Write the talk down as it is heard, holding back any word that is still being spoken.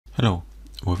Hello.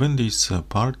 Within this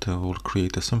part we'll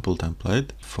create a simple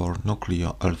template for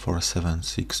Nucleo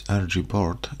L476RG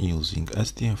board using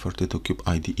STM32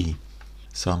 IDE.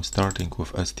 So I'm starting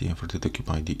with STM32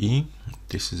 IDE.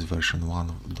 This is version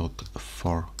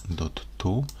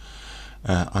 1.4.2.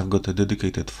 I've got a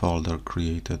dedicated folder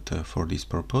created for this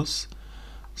purpose.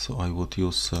 So I would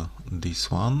use this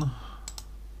one.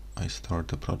 I start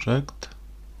the project.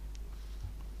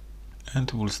 And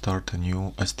we'll start a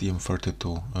new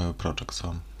STM32 project. So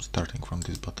I'm starting from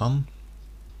this button.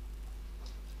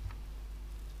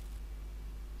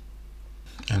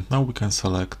 And now we can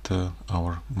select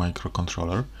our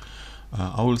microcontroller.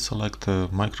 I will select a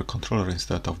microcontroller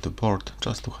instead of the board,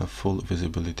 just to have full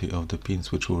visibility of the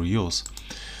pins which we'll use.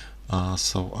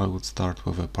 So I would start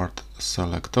with a part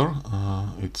selector.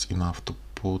 It's enough to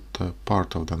put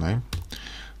part of the name.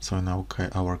 So in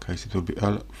our case it will be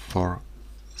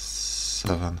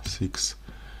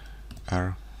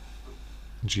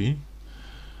L476RG.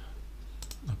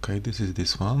 Okay, this is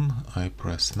this one. I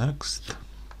press next.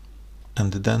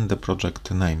 And then the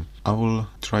project name. I will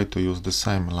try to use the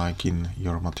same like in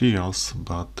your materials,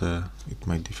 but it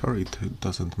may differ. It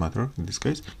doesn't matter in this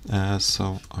case.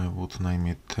 So I would name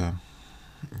it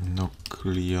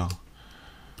Nucleo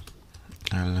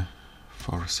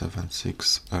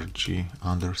L476RG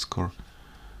 _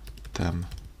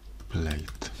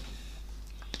 template.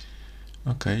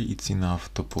 Okay, it's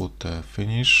enough to put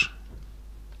finish.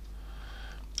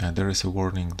 There is a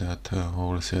warning that we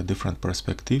will see a different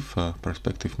perspective.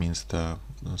 Perspective means the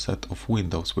set of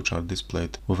windows which are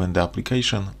displayed within the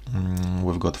application.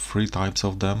 We've got three types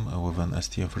of them within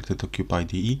STM32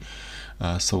 IDE.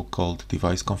 So-called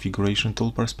device configuration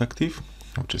tool perspective,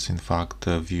 which is in fact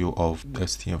a view of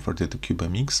STM32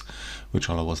 MX, which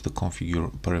allows us to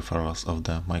configure peripherals of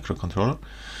the microcontroller.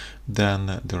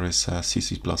 Then there is a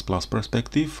CC++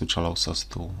 perspective, which allows us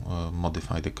to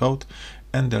modify the code.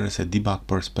 And there is a debug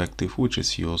perspective, which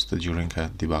is used during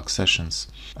debug sessions.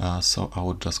 So I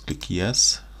would just click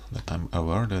yes, that I'm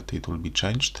aware that it will be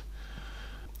changed.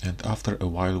 And after a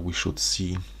while, we should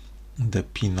see the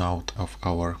pinout of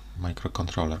our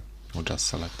microcontroller we just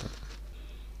selected.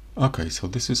 Okay, so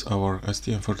this is our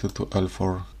STM32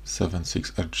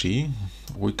 L476RG.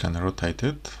 We can rotate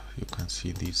it. You can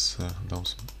see these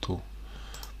those two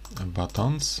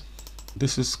buttons.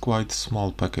 This is quite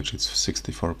small package, it's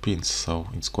 64 pins, so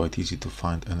it's quite easy to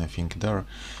find anything there.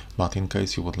 But in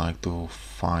case you would like to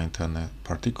find a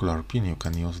particular pin, you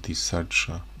can use this search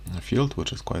field,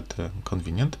 which is quite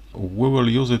convenient. We will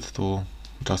use it to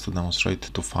just to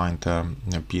demonstrate to find a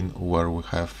pin where we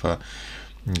have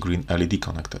green LED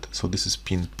connected. So this is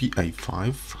pin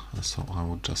PA5, so I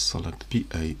would just select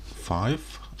PA5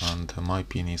 and my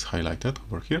pin is highlighted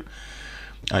over here.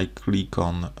 I click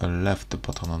on a left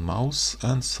button on mouse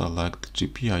and select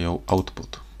GPIO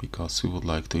output, because we would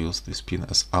like to use this pin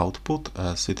as output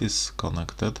as it is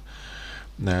connected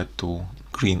to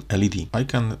green LED. I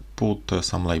can put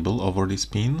some label over this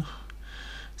pin,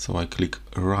 so I click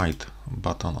right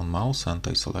button on mouse and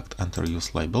I select enter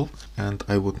use label, and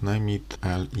I would name it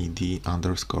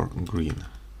LED_green.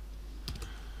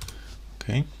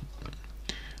 Okay.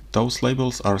 Those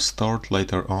labels are stored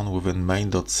later on within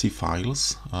main.c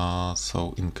files,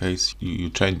 so in case you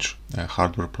change a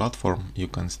hardware platform, you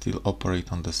can still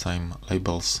operate on the same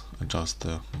labels just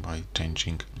by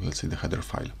changing, let's say, the header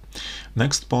file.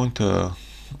 Next point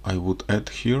I would add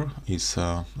here is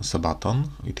a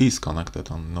button. It is connected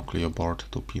on Nucleo board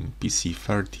to pin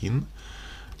PC13.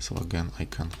 So again, I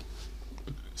can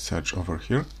search over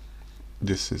here.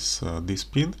 This is this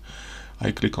pin.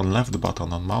 I click on left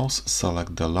button on mouse,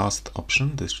 select the last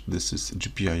option. This is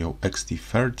GPIO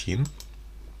XT13,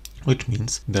 which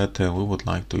means that we would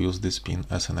like to use this pin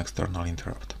as an external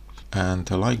interrupt. And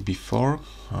like before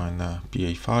on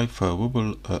PA5, we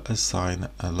will assign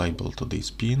a label to this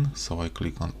pin. So I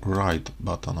click on right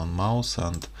button on mouse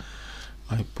and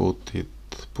I put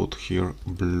here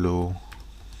blue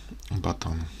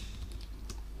button.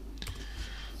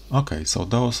 Okay, so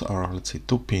those are, let's say,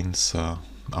 two pins,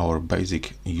 our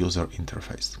basic user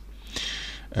interface.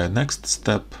 Next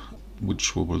step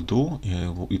which we will do,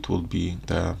 it will be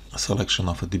the selection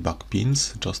of a debug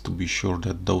pins, just to be sure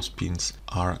that those pins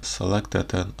are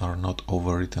selected and are not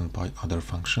overwritten by other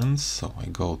functions. So I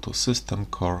go to System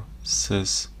Core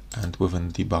Sys, and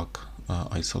within debug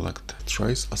I select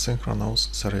trace asynchronous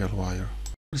serial wire.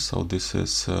 So this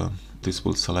is this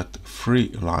will select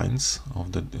 3 lines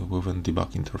of the within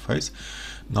debug interface,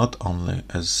 not only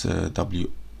as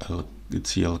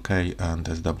CLK and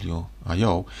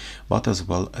SWIO, but as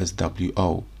well as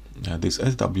WO. This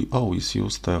SWO is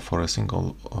used for a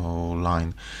single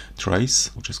line trace,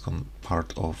 which is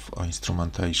part of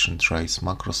instrumentation trace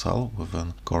macro cell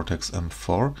within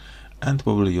Cortex-M4, and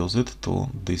we will use it to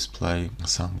display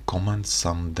some comments,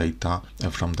 some data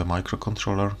from the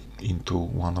microcontroller into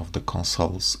one of the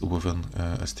consoles within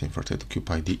STM32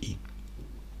 IDE.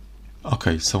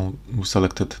 Okay, so we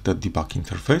selected the debug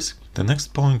interface. The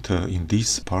next point in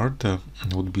this part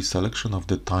would be selection of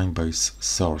the time-based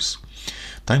source.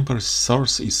 Time-based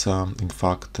source is in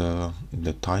fact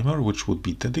the timer which would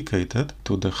be dedicated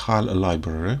to the HAL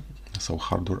library, so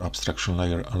hardware abstraction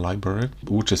layer library,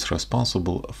 which is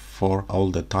responsible for all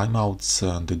the timeouts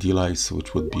and the delays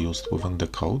which would be used within the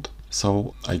code.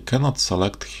 So I cannot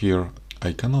select here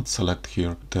the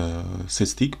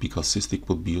SysTick because SysTick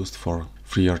would be used for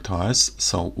FreeRTOS,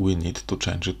 so we need to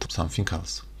change it to something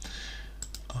else.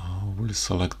 We'll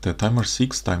select the timer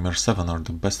 6, timer 7 are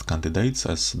the best candidates,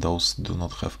 as those do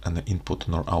not have any input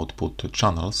nor output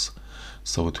channels,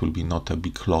 so it will be not a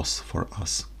big loss for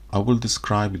us. I will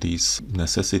describe this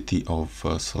necessity of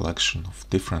selection of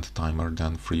different timer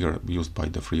than used by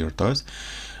the FreeRTOS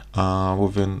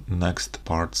within next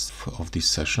parts of this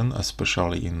session,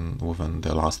 especially within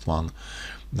the last one,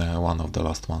 one of the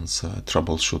last ones,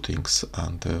 troubleshootings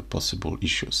and possible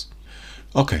issues.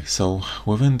 Okay, so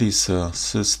within this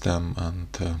system and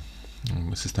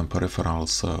system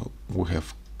peripherals, we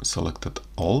have selected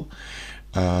all.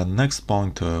 Next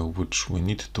point which we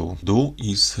need to do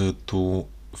is to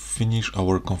finish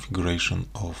our configuration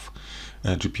of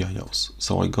GPIOs.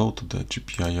 So I go to the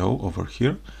GPIO over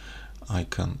here. I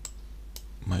can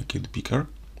make it bigger,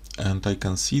 and I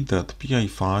can see that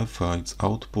PI5, its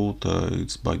output,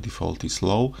 it's by default is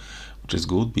low, which is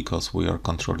good because we are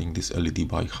controlling this LED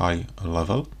by high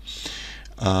level.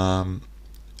 And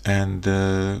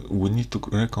we need to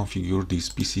reconfigure this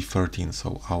PC13,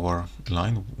 so our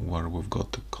line where we've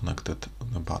got connected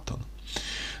button.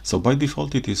 So by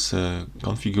default it is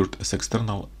configured as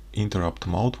external interrupt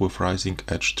mode with rising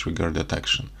edge trigger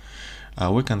detection.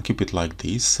 We can keep it like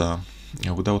this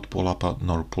without pull up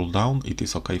nor pull down. It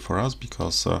is okay for us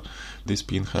because this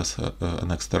pin has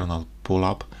an external pull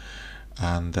up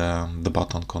and the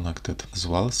button connected as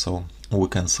well, so we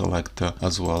can select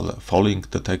as well falling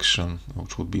detection,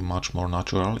 which would be much more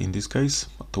natural in this case,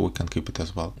 but we can keep it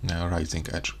as well rising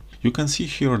edge. You can see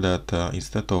here that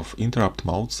instead of interrupt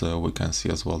modes, we can see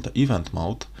as well the event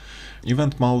mode.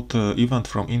 Event mode, event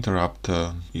from interrupt,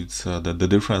 it's the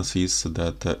difference is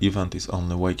that event is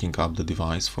only waking up the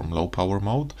device from low power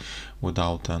mode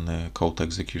without any code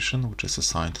execution, which is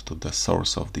assigned to the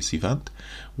source of this event,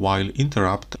 while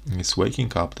interrupt is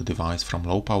waking up the device from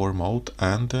low power mode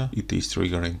and it is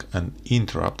triggering an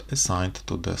interrupt assigned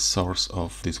to the source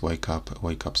of this wake up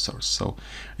source. So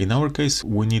in our case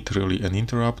we need really an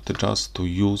interrupt just to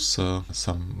use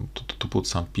to put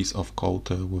some piece of code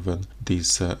within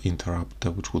this interrupt,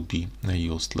 which would be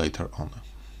used later on.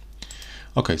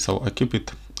 Okay, so I keep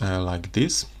it like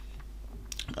this.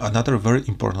 Another very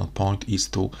important point is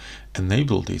to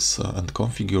enable this and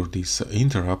configure this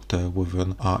interrupt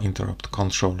within our interrupt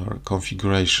controller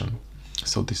configuration.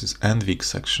 So this is NVIC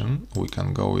section. We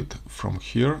can go it from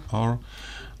here or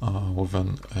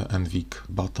within NVIC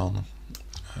button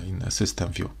in a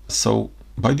system view. So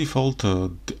by default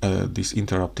this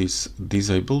interrupt is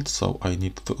disabled, so I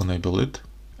need to enable it,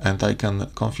 and I can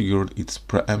configure its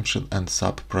preemption and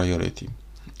sub priority.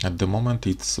 At the moment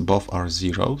it's both are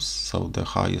zeros, so the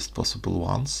highest possible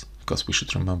ones, because we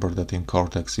should remember that in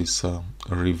Cortex is a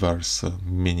reverse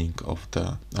meaning of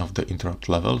the interrupt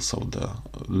level, so the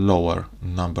lower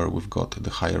number we've got,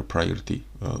 the higher priority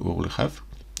we will have.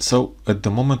 So at the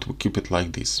moment we keep it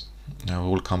like this. We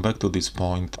will come back to this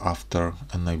point after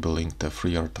enabling the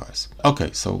FreeRTOS.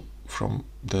 Okay, so from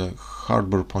the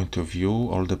hardware point of view,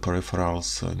 all the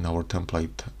peripherals in our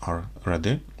template are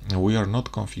ready. We are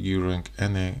not configuring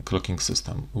any clocking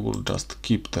system. We will just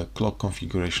keep the clock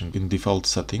configuration in default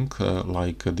setting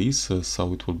like this,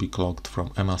 so it will be clocked from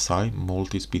MSI,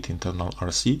 multi-speed internal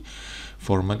RC,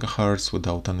 4 MHz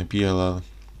without any PLL.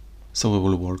 So we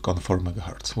will work on 4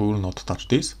 MHz. We will not touch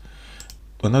this.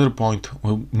 Another point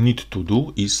we need to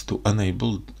do is to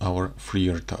enable our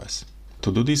FreeRTOS.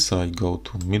 To do this, I go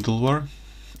to middleware,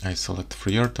 I select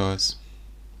FreeRTOS,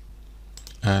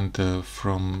 and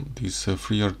from this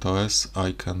FreeRTOS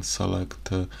I can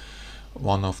select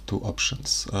one of two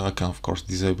options. I can of course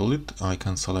disable it. I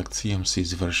can select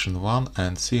CMSIS version 1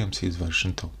 and CMSIS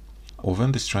version 2.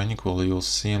 Within this training we'll use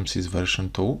CMSIS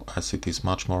version 2, as it is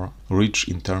much more rich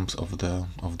in terms of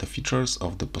the features,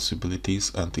 of the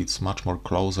possibilities, and it's much more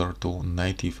closer to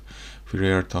native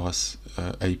FreeRTOS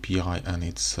API and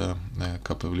its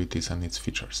capabilities and its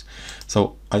features.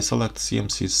 So I select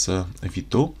CMSIS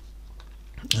v2.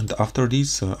 And after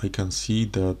this, I can see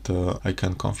that I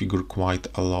can configure quite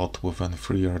a lot within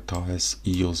FreeRTOS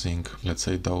using, let's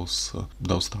say, those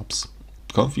tabs.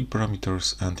 Config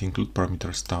parameters and include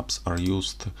parameters tabs are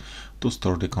used to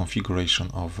store the configuration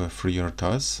of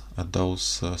FreeRTOS.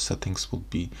 Those settings will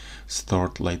be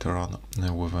stored later on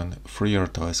within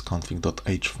FreeRTOS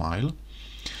config.h file.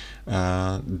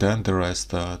 Then the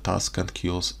rest, task and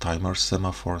queues, timers,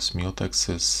 semaphores,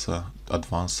 mutexes,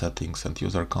 advanced settings, and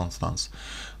user constants,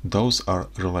 those are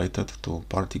related to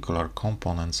particular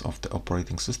components of the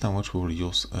operating system, which we will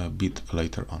use a bit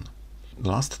later on.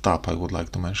 Last tab I would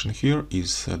like to mention here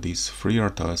is this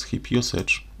FreeRTOS heap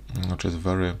usage, which is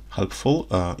very helpful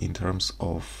in terms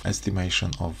of estimation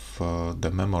of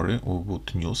the memory we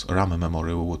would use, RAM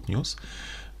memory we would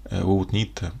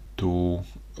need to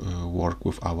work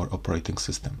with our operating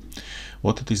system.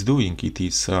 What it is doing, it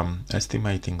is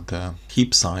estimating the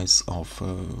heap size of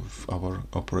our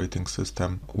operating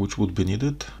system, which would be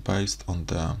needed based on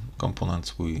the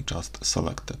components we just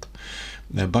selected.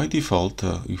 By default,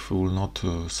 if we will not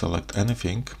select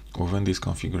anything, within this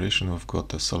configuration we've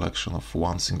got a selection of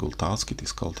one single task. It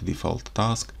is called default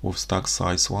task with stack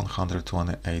size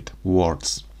 128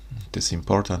 words. What is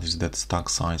important is that stack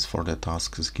size for the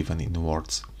task is given in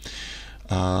words.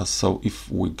 So if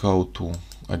we go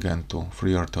again to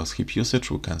FreeRTOS heap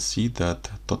usage, we can see that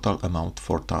total amount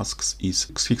for tasks is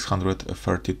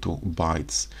 632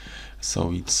 bytes.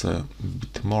 So it's a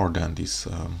bit more than this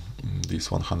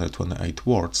 128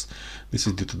 words. This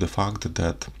is due to the fact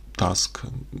that task,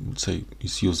 say,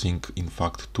 is using in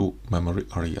fact two memory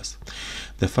areas.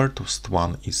 The first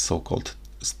one is so-called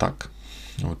stack,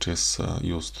 which is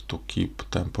used to keep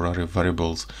temporary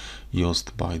variables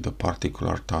used by the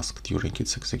particular task during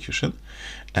its execution.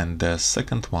 And the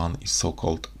second one is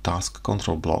so-called task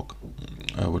control block,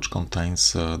 which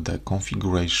contains the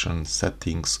configuration,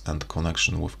 settings, and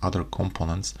connection with other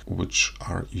components which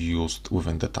are used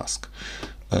within the task.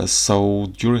 So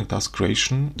during task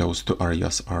creation, those two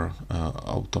areas are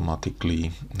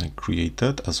automatically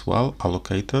created as well,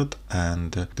 allocated,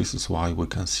 and this is why we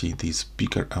can see this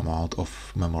bigger amount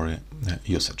of memory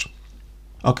usage.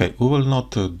 Okay, we will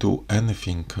not do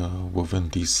anything within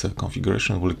this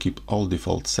configuration. We'll keep all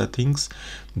default settings.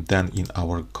 Then in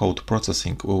our code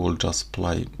processing, we will just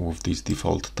play with this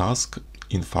default task.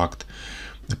 In fact,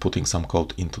 putting some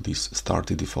code into this start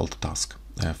the default task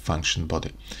function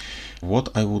body. What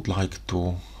I would like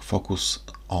to focus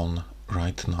on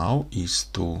right now is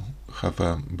to have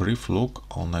a brief look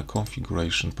on the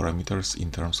configuration parameters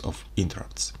in terms of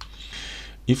interrupts.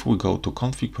 If we go to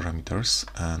config parameters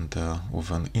and with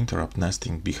an interrupt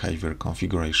nesting behavior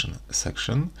configuration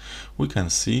section, we can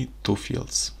see two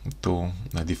fields, two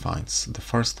defines. The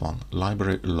first one,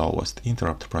 library lowest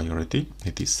interrupt priority,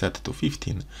 it is set to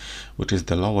 15, which is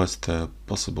the lowest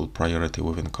possible priority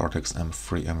within Cortex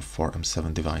M3, M4,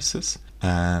 M7 devices.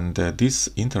 And this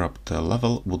interrupt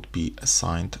level would be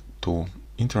assigned to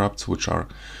interrupts which are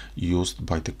used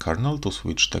by the kernel to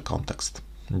switch the context.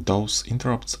 Those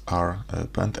interrupts are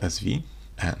PendSV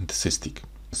and SysTick.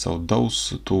 So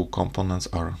those two components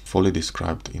are fully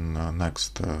described in the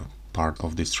next part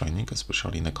of this training,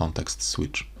 especially in the context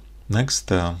switch. Next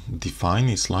define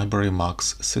is library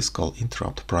max syscall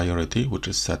interrupt priority, which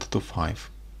is set to 5.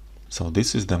 So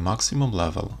this is the maximum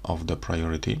level of the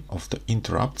priority of the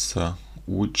interrupts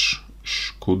which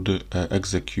could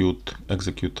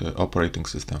execute operating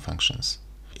system functions.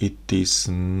 It is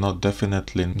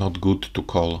definitely not good to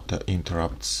call the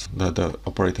interrupts, the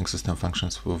operating system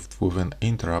functions within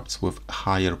interrupts with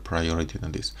higher priority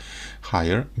than this.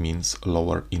 Higher means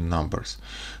lower in numbers.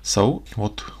 So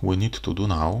what we need to do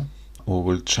now, we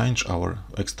will change our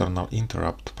external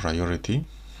interrupt priority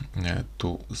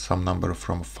to some number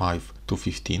from 5 to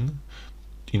 15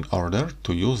 in order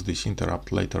to use this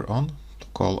interrupt later on to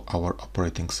call our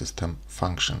operating system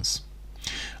functions.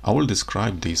 I will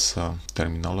describe this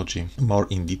terminology more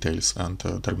in details, and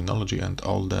terminology and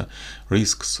all the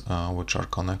risks which are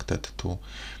connected to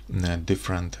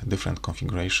different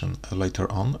configuration later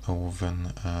on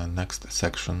within next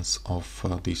sections of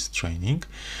this training,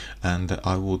 and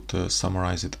I would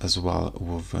summarize it as well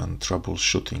with a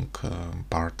troubleshooting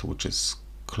part which is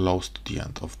close to the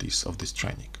end of this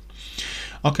training.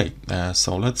 Okay,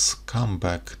 so let's come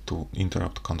back to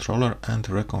interrupt controller and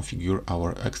reconfigure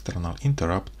our external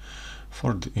interrupt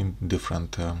for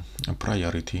different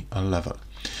priority level.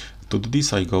 To do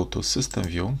this, I go to System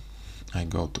View, I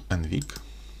go to NVIC,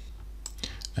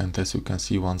 and as you can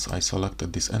see, once I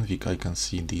selected this NVIC, I can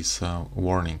see this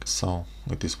warning. So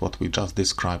it is what we just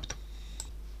described.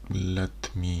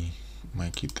 Let me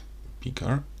make it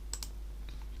bigger.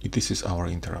 This is our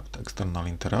interrupt, external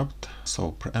interrupt,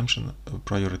 so preemption,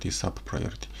 priority,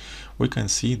 sub-priority. We can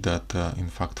see that in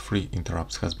fact 3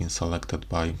 interrupts has been selected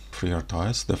by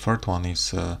FreeRTOS. The third one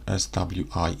is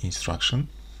SWI instruction.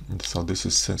 So this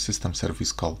is a system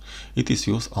service call. It is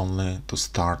used only to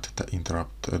start the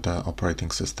interrupt, the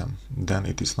operating system. Then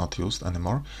it is not used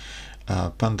anymore.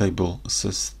 Pendable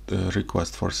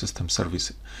request for system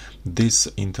service. This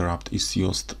interrupt is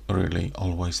used really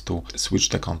always to switch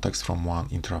the context from one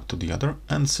interrupt to the other,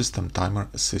 and system timer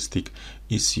sysdig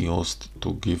is used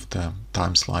to give the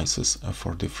time slices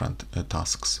for different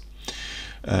tasks.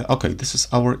 Okay, this is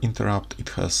our interrupt. It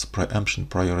has preemption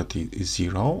priority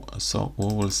 0, so we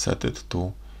will set it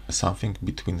to something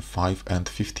between 5 and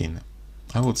 15.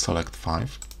 I would select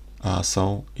 5.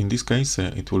 So in this case,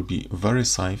 it will be very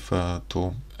safe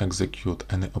to execute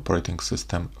any operating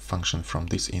system function from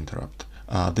this interrupt.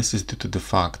 This is due to the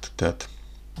fact that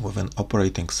with an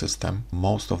operating system,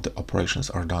 most of the operations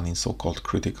are done in so-called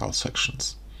critical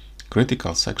sections.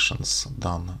 Critical sections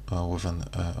done with an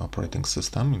operating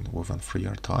system, within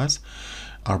FreeRTOS,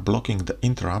 are blocking the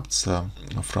interrupts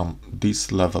from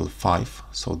this level 5,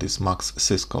 so this max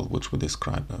syscall, which we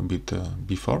described a bit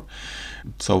before,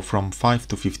 so from 5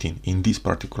 to 15 in this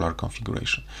particular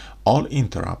configuration. All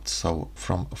interrupts, so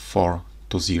from 4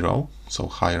 to 0, so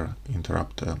higher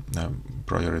interrupt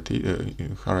priority,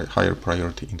 higher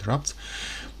priority interrupts,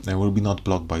 they will be not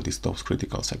blocked by those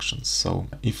critical sections. So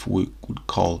if we could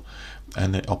call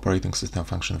any operating system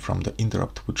function from the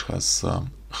interrupt which has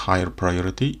higher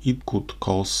priority, it could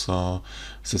cause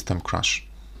system crash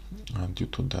due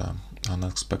to the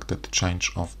unexpected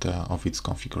change of its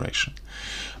configuration.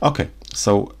 Okay,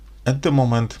 so at the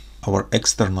moment our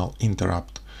external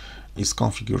interrupt is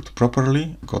configured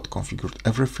properly, got configured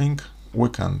everything. We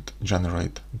can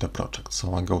generate the project.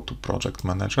 So I go to Project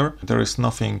Manager. There is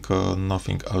nothing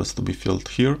else to be filled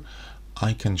here.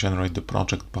 I can generate the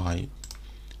project by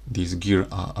this gear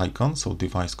icon, so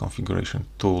Device Configuration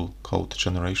Tool Code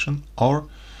Generation, or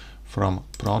from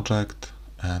Project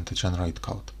and Generate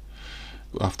Code.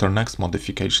 After next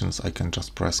modifications, I can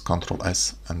just press Ctrl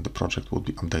S and the project will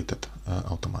be updated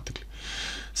automatically.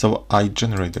 So I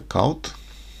generate the code.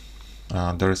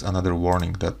 There is another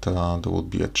warning that there will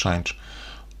be a change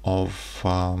of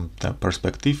the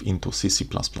perspective into C++.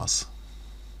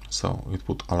 So it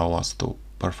would allow us to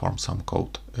perform some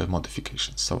code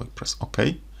modifications. So I press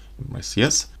OK, press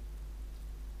yes.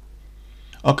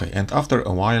 Okay, and after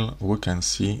a while we can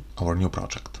see our new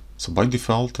project. So by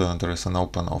default there is an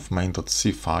open of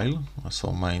main.c file,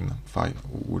 so main file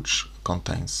which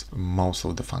contains most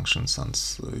of the functions, and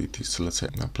it is, let's say,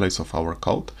 a place of our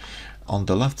code. On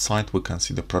the left side we can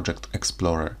see the Project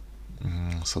Explorer.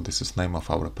 So this is name of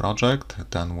our project.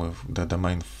 Then with the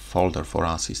main folder for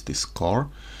us is this core,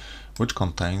 which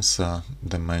contains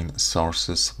the main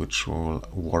sources which we will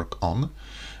work on.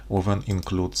 We then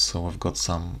includes, so we've got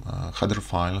some header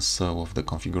files with the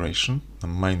configuration. The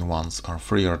main ones are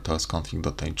FreeRTOS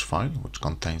config.h file, which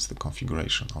contains the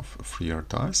configuration of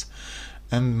FreeRTOS,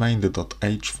 and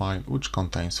main.h file, which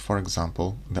contains, for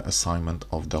example, the assignment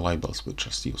of the labels which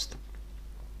is used.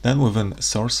 Then within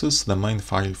sources, the main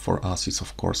file for us is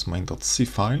of course main.c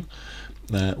file.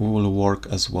 We will work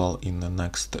as well in the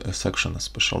next section,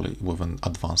 especially within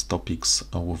advanced topics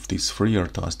with this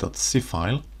FreeRTOS.c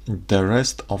file. The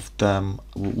rest of them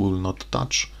we will not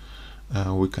touch.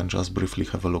 We can just briefly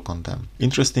have a look on them.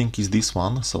 Interesting is this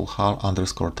one, so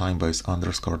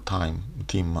HAL_timebase_time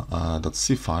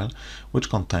team.c file, which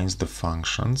contains the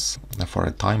functions for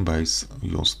a timebase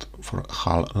used for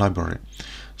HAL library.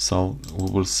 So we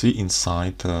will see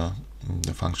inside the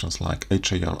functions like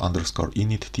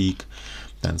HAL_init tick,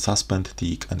 then suspend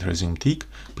tick and resume tick.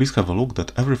 Please have a look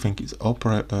that everything is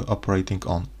operating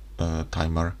on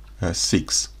timer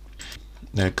 6.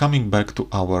 Coming back to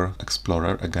our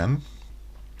Explorer again,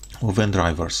 within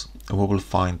drivers we will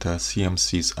find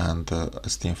CMCs and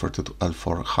STM32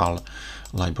 L4 HAL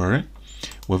library.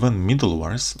 Within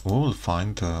middlewares we will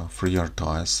find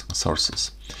FreeRTOS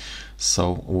sources.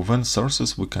 So within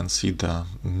sources we can see the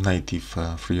native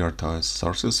FreeRTOS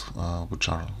sources, which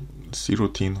are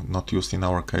croutine, not used in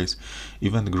our case,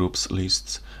 event groups,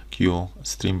 lists, queue,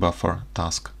 stream buffer,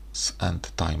 tasks, and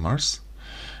timers.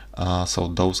 So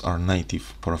those are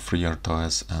native for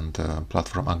FreeRTOS and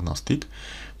platform agnostic.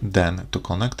 Then to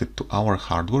connect it to our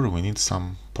hardware we need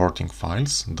some porting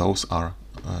files. Those are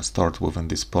stored within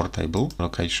this portable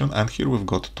location, and here we've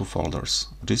got two folders,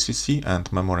 GCC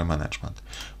and memory management.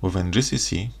 Within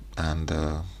GCC and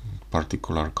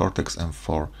particular Cortex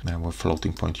M4 with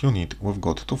floating point unit, we've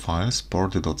got two files,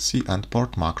 port.c and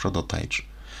portmacro.h.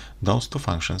 Those two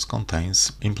functions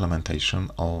contains implementation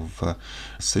of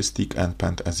SysTick and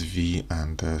PendSV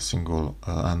and single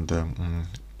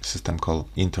system call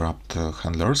interrupt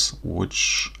handlers,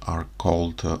 which are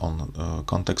called on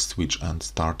context switch and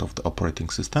start of the operating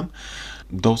system.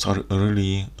 Those are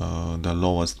really the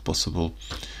lowest possible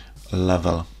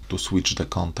level to switch the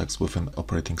context within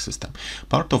operating system.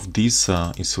 Part of this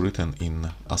is written in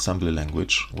assembly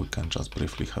language. We can just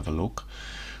briefly have a look.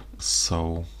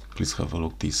 So please have a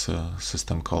look. This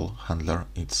system call handler,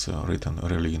 it's written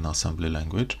really in assembly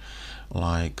language,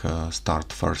 like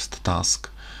start first task,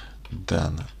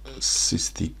 then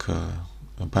SysTick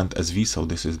PendSV, so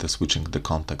this is the switching the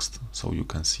context, so you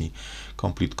can see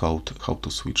complete code how to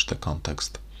switch the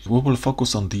context. We will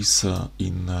focus on this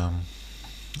in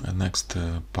next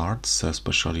parts,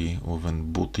 especially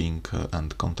within booting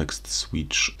and context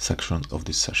switch section of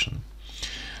this session.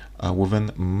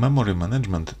 Within memory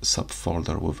management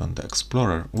subfolder within the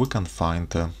Explorer, we can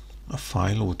find a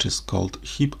file which is called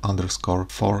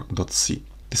heap_4.c.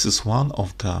 This is one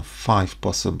of the 5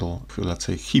 possible, let's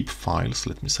say, heap files,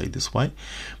 let me say this way.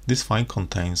 This file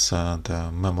contains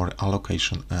the memory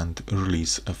allocation and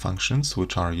release functions,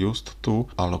 which are used to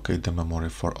allocate the memory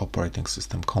for operating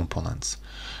system components.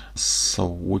 So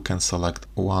we can select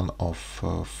one of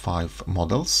 5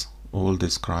 models. We will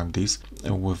describe this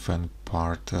within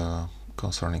part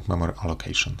concerning memory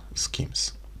allocation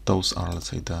schemes. Those are, let's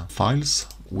say, the files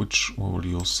which we will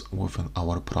use within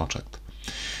our project.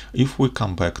 If we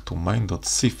come back to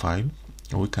main.c file,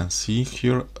 we can see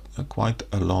here quite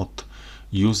a lot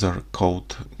user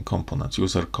code components,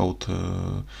 user code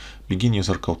begin,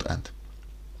 user code end.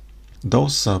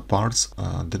 Those parts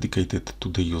are dedicated to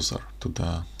the user, to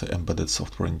the embedded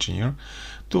software engineer,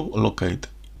 to locate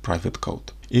private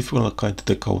code. If we locate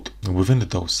the code within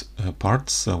those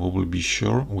parts, we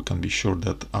can be sure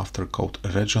that after code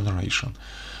regeneration,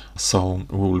 so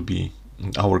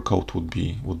our code would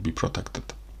be protected.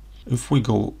 If we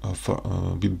go a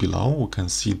bit below, we can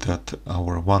see that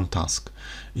our one task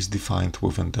is defined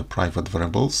within the private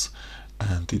variables,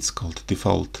 and it's called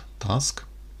default task.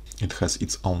 It has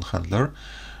its own handler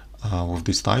with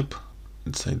this type.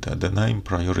 Let's say the name,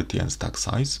 priority, and stack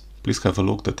size. Please have a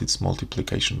look that it's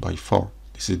multiplication by 4.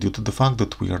 This is due to the fact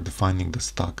that we are defining the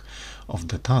stack of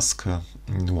the task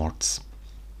in words.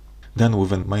 Then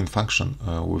within main function,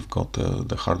 we've got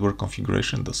the hardware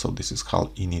configuration. So this is HAL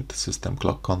init, system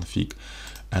clock config,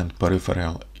 and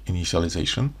peripheral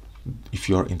initialization. If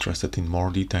you are interested in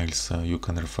more details, you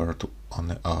can refer to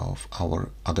one of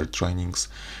our other trainings,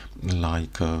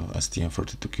 like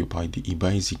STM32 IDE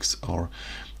basics, or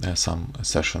some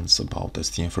sessions about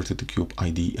STM32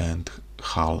 IDE and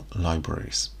HAL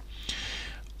libraries.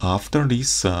 After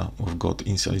this, we've got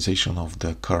initialization of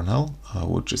the kernel,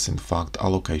 which is in fact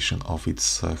allocation of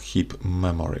its heap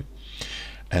memory.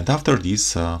 And after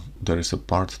this, there is a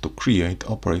part to create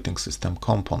operating system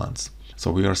components.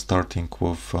 So we are starting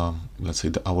with, let's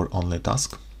say, our only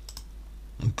task.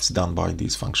 It's done by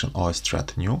this function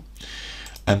OS_thread_new.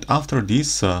 And after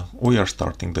this, we are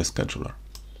starting the scheduler.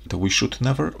 We should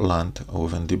never land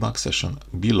within debug session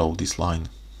below this line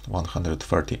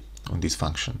 130 on this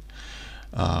function.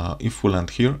 If we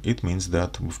land here, it means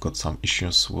that we've got some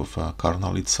issues with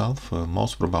kernel itself,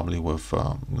 most probably with,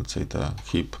 let's say, the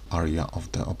heap area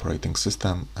of the operating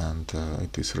system, and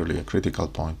it is really a critical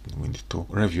point. We need to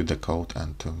review the code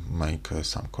and to make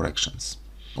some corrections.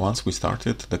 Once we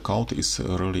started, the code is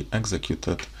really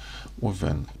executed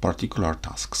within particular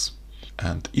tasks.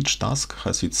 And each task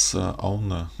has its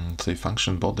own, say,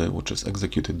 function body, which is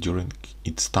executed during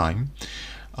its time.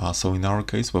 So in our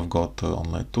case, we've got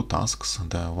only 2 tasks.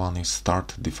 The one is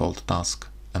start default task,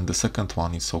 and the second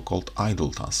one is so-called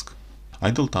idle task.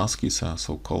 Idle task is a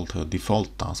so-called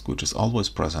default task, which is always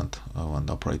present when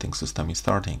the operating system is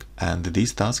starting. And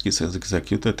this task is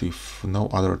executed if no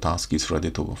other task is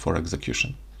ready for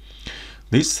execution.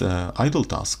 This idle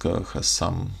task has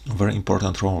some very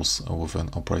important roles within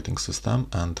operating system,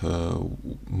 and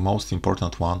most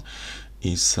important one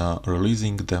is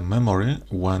releasing the memory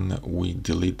when we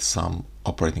delete some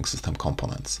operating system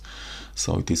components.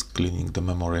 So it is cleaning the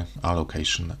memory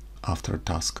allocation after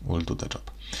task will do the job.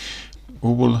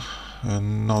 We will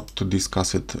not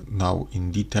discuss it now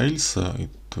in details,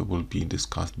 it will be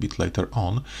discussed a bit later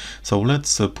on. So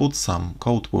let's put some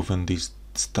code within this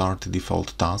start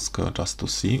default task just to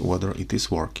see whether it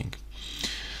is working.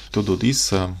 To do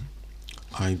this,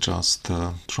 I just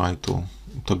try to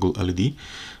toggle LED.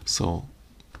 So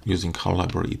using HAL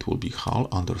library, it will be HAL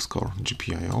underscore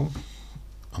GPIO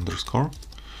underscore.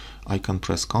 I can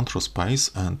press Ctrl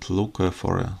space and look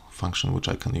for a function which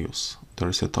I can use. There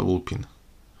is a toggle pin.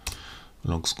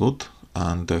 Looks good.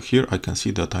 And here I can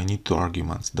see that I need two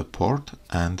arguments, the port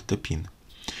and the pin.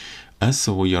 As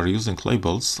we are using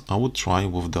labels, I would try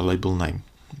with the label name.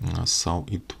 So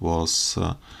it was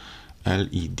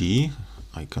LED.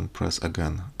 I can press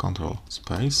again Ctrl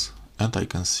space and I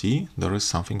can see there is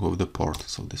something with the port.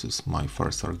 So this is my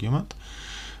first argument.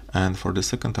 And for the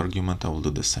second argument, I will do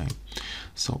the same.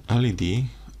 So LED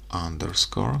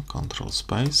underscore Ctrl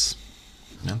space,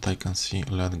 and I can see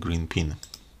LED green pin.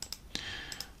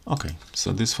 Okay,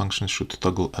 so this function should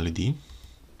toggle LED,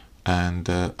 and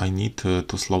I need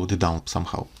to slow it down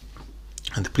somehow.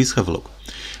 And please have a look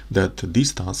that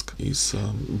this task is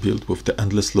built with the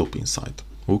endless loop inside.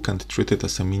 We can treat it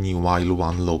as a mini while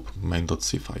one loop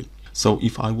main.c file. So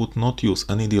if I would not use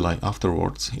any delay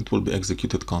afterwards, it will be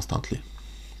executed constantly,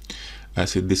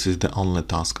 as this is the only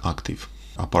task active,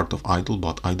 a part of idle,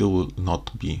 but idle will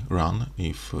not be run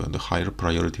if the higher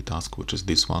priority task, which is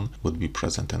this one, would be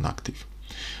present and active.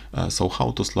 So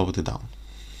how to slow it down?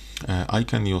 I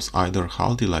can use either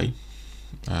HAL delay,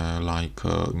 like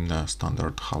in a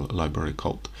standard HAL library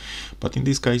code, but in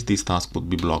this case this task would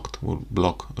be blocked, would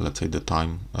block, let's say, the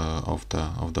time of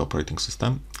the operating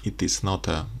system. It is not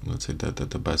let's say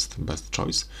the best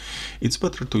choice. It's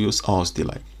better to use OS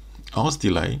delay. OS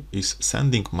delay is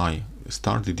sending my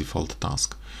start the default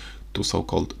task to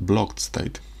so-called blocked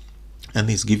state and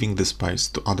is giving the space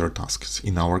to other tasks.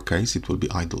 In our case, it will be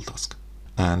idle task.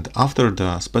 And after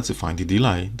the specifying the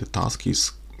delay, the task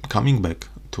is coming back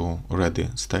to ready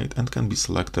state and can be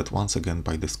selected once again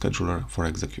by the scheduler for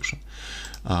execution.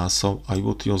 So I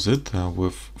would use it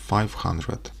with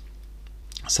 500.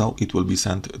 So it will be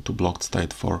sent to blocked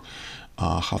state for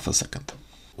half a second.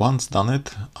 Once done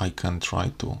it, I can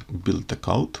try to build the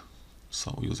code.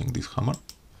 So using this hammer.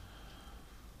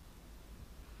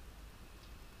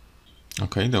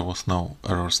 Okay, there was no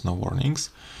errors, no warnings.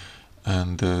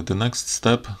 And the next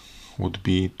step would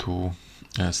be to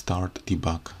start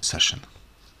debug session.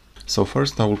 So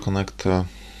first I will connect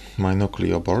my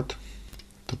Nucleo board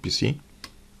to PC.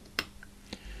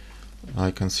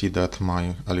 I can see that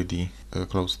my LED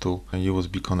close to a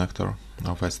USB connector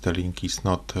of ST-Link is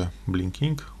not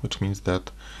blinking, which means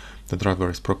that the driver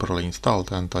is properly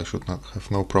installed and I should not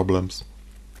have no problems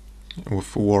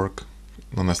with work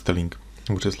on ST-Link,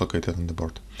 which is located on the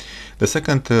board. The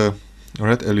second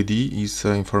red LED is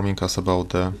informing us about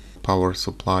the power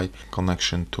supply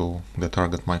connection to the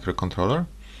target microcontroller.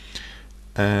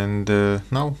 And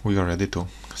now we are ready to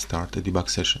start the debug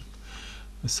session.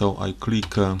 So I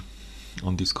click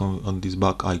on this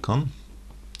back icon.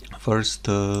 First,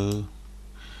 okay,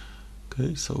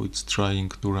 so it's trying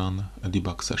to run a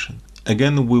debug session.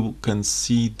 Again, we can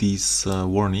see this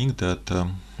warning that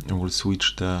we'll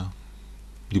switch the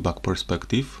debug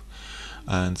perspective,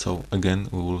 and so again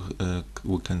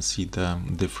we can see the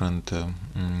different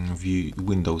view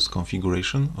Windows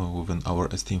configuration within our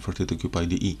STM32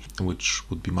 IDE, which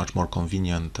would be much more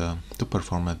convenient to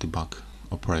perform a debug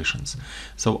operations.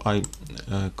 So I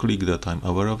click that I'm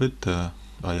aware of it.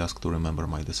 I ask to remember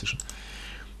my decision.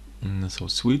 So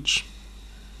switch.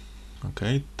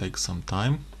 Okay, takes some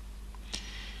time.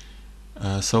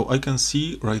 So I can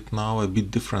see right now a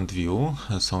bit different view.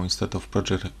 So instead of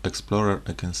Project Explorer,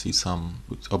 I can see some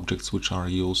objects which are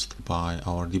used by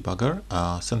our debugger.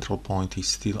 Central point is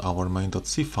still our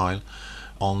main.c file.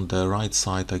 On the right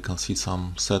side, I can see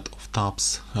some set of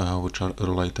tabs which are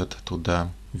related to the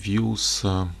views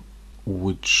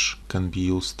which can be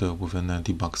used within a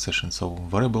debug session. So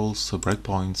variables,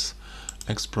 breakpoints,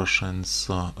 expressions,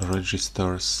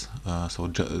 registers.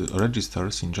 So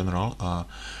registers in general are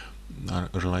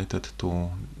related to,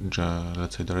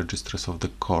 let's say, the registers of the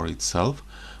core itself,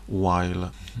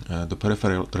 while the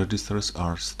peripheral registers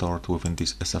are stored within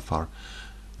this SFR,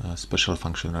 special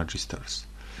function registers.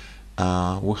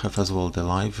 We have as well the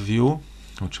live view,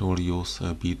 which we will use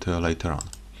a bit later on.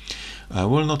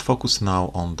 We'll not focus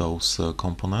now on those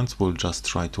components, we'll just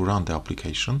try to run the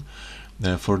application.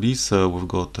 For this we've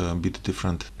got a bit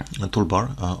different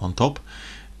toolbar on top,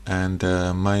 and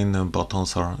main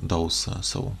buttons are those.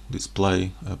 So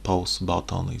display, pause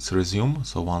button is resume.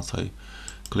 So once I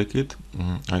click it,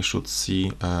 I should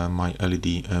see my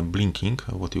LED blinking,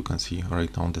 what you can see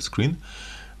right now on the screen.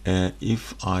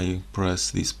 If I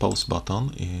press this pause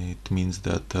button, it means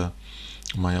that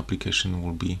my application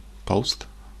will be paused.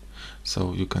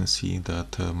 So you can see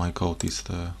that my code is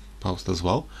paused as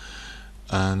well.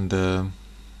 And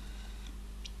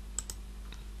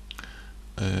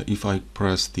if I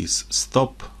press this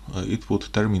stop, it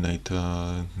would terminate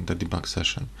the debug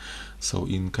session. So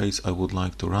in case I would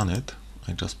like to run it,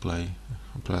 I just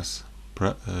press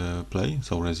play,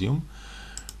 so resume,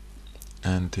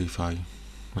 and if I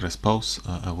press pause,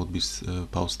 I would be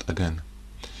paused again.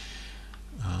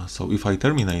 So if I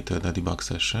terminate the debug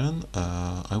session,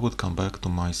 I would come back to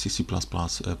my C++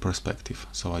 perspective,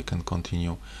 so I can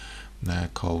continue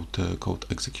code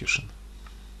execution.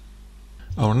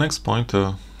 Our next point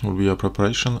will be a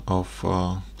preparation of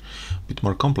a bit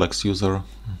more complex user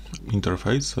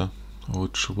interface,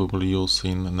 which we will use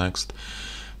in next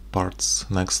labs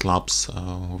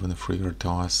within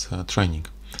FreeRTOS training.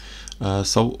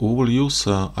 So we will use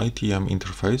ITM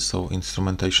interface, so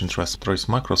instrumentation trace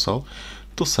macrocell,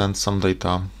 to send some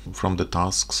data from the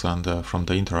tasks and from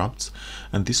the interrupts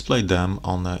and display them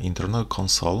on an internal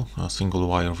console, a single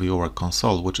wire viewer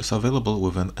console, which is available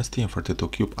within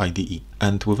STM32 Cube IDE.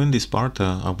 And within this part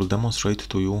I will demonstrate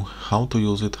to you how to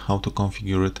use it, how to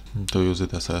configure it, to use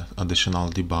it as an additional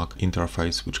debug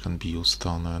interface which can be used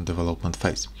on a development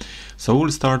phase. So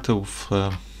we'll start with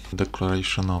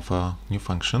declaration of a new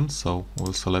function. So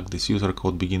we'll select this user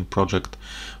code begin project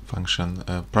function,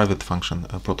 private function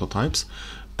prototypes,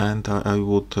 and I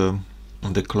would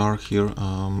declare here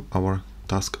our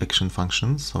task action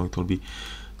function. So it will be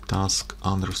task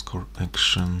underscore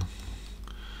action,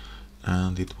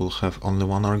 and it will have only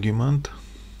one argument.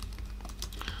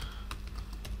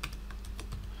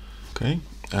 Okay,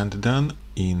 and then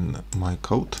in my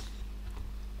code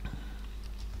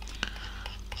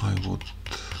I would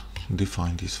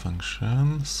define this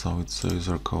function, so it's a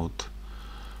user code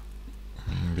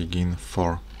begin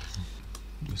for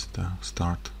is the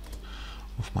start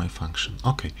of my function.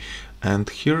 Okay, and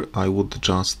here I would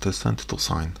just send to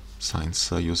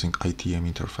signs using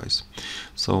ITM interface.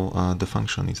 So the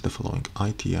function is the following: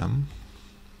 ITM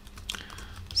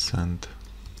send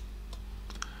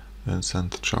and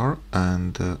send char,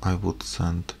 and I would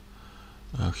send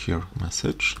here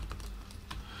message.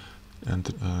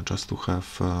 And just to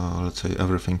have, let's say,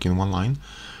 everything in one line,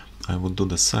 I would do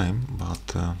the same,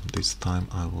 but this time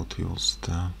I would use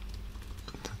the,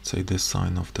 let's say, the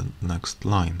sign of the next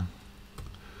line.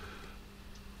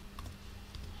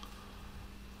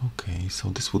 Okay, so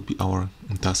this would be our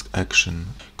task action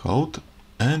code,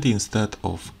 and instead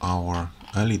of our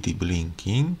LED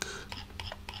blinking,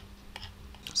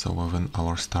 so within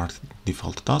our start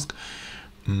default task,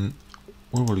 we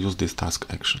will use this task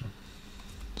action.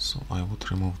 So I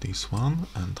would remove this one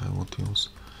and I would use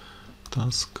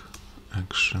task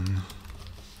action,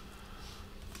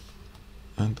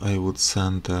 and I would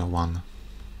send one.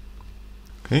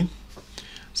 Okay,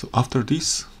 so after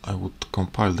this I would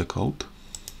compile the code,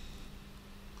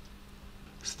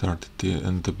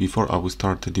 and before I will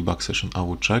start the debug session I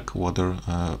would check whether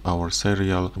our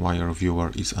serial wire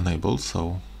viewer is enabled.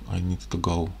 So I need to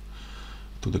go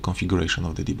to the configuration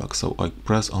of the debug. So I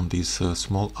press on this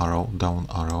small arrow, down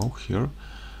arrow here,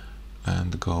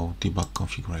 and go debug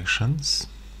configurations.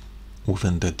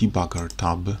 Within the debugger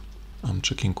tab, I'm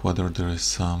checking whether there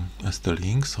is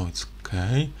ST-Link, so it's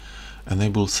okay.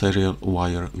 Enable serial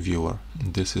wire viewer.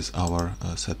 This is our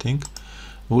setting.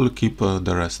 We'll keep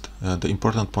the rest. The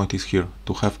important point is here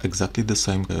to have exactly the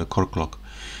same core clock.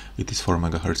 It is 4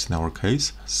 MHz in our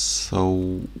case,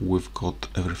 so we've got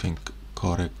everything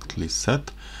correctly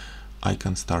set. I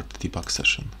can start the debug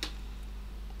session.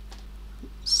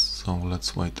 So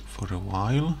let's wait for a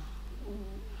while.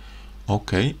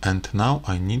 Okay, and now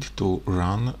I need to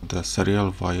run the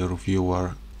serial wire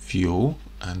viewer view.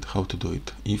 And how to do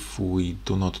it? If we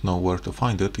do not know where to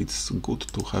find it, it's good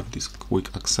to have this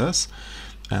quick access,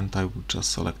 and I would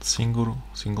just select single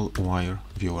wire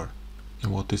viewer.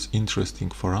 And what is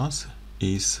interesting for us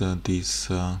is this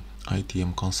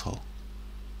ITM console.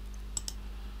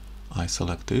 I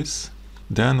select this,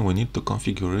 then we need to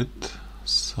configure it,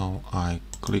 so I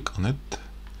click on it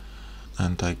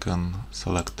and I can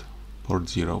select port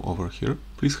 0 over here.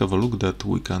 Please have a look that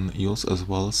we can use as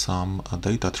well some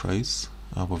data trace.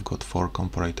 We've got 4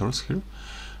 comparators here.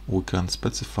 We can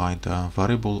specify the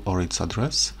variable or its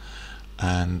address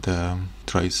and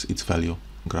trace its value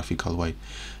graphical way,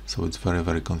 so it's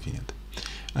very convenient.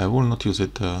 I will not use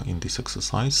it in this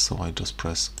exercise, so I just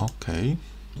press OK.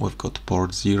 We've got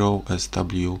port 0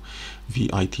 SW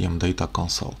VITM data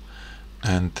console,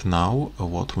 and now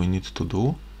what we need to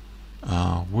do,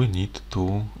 we need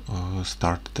to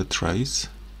start the trace,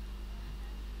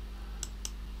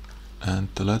 and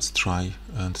let's try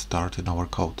and start in our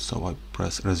code. So I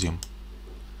press resume,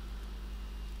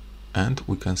 and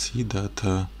we can see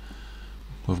that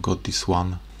we've got this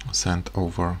one sent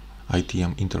over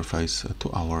ITM interface to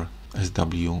our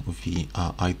SWV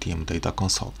ITM data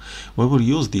console. We will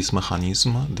use this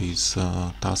mechanism, this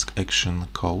task action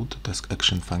code, task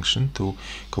action function, to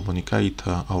communicate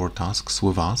our tasks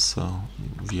with us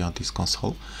via this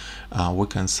console. We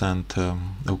can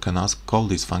call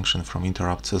this function from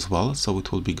interrupts as well, so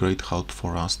it will be great help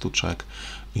for us to check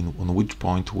on which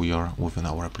point we are within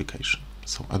our application.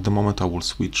 So at the moment I will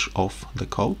switch off the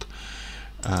code.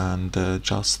 And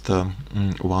just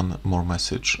one more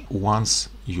message. Once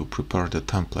you prepare the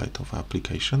template of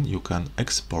application, you can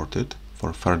export it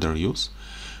for further use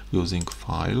using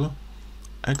File,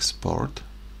 Export,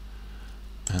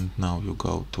 and now you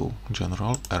go to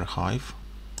General, Archive.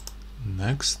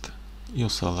 Next, you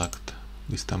select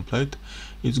this template.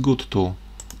 It's good to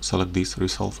select this,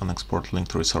 Resolve and Export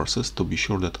Linked Resources, to be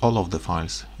sure that all of the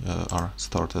files are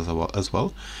stored as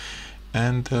well.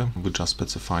 And we just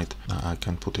specified I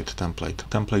can put it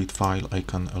template file. I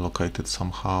can allocate it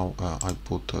somehow. I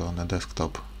put on a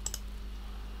desktop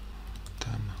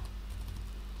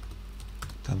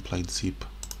template zip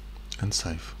and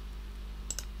save.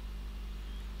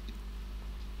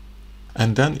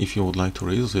 And then if you would like to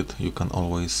reuse it, you can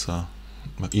always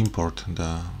import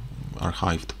the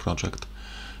archived project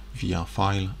via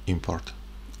File, Import,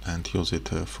 and use it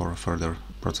for further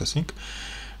processing.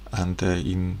 And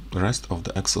in the rest of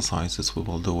the exercises we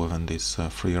will do within this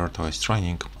FreeRTOS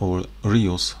training, we will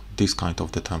reuse this kind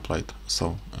of the template.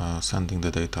 So sending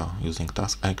the data using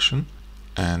task action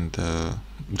and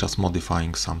just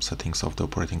modifying some settings of the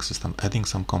operating system, adding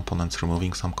some components,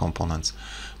 removing some components,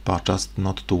 but just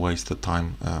not to waste the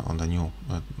time on the new,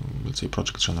 let's say,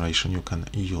 project generation. You can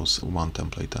use one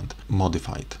template and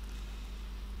modify it.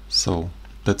 So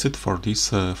that's it for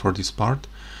this part.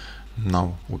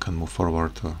 Now we can move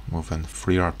forward with an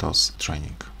FreeRTOS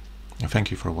training.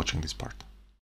 Thank you for watching this part.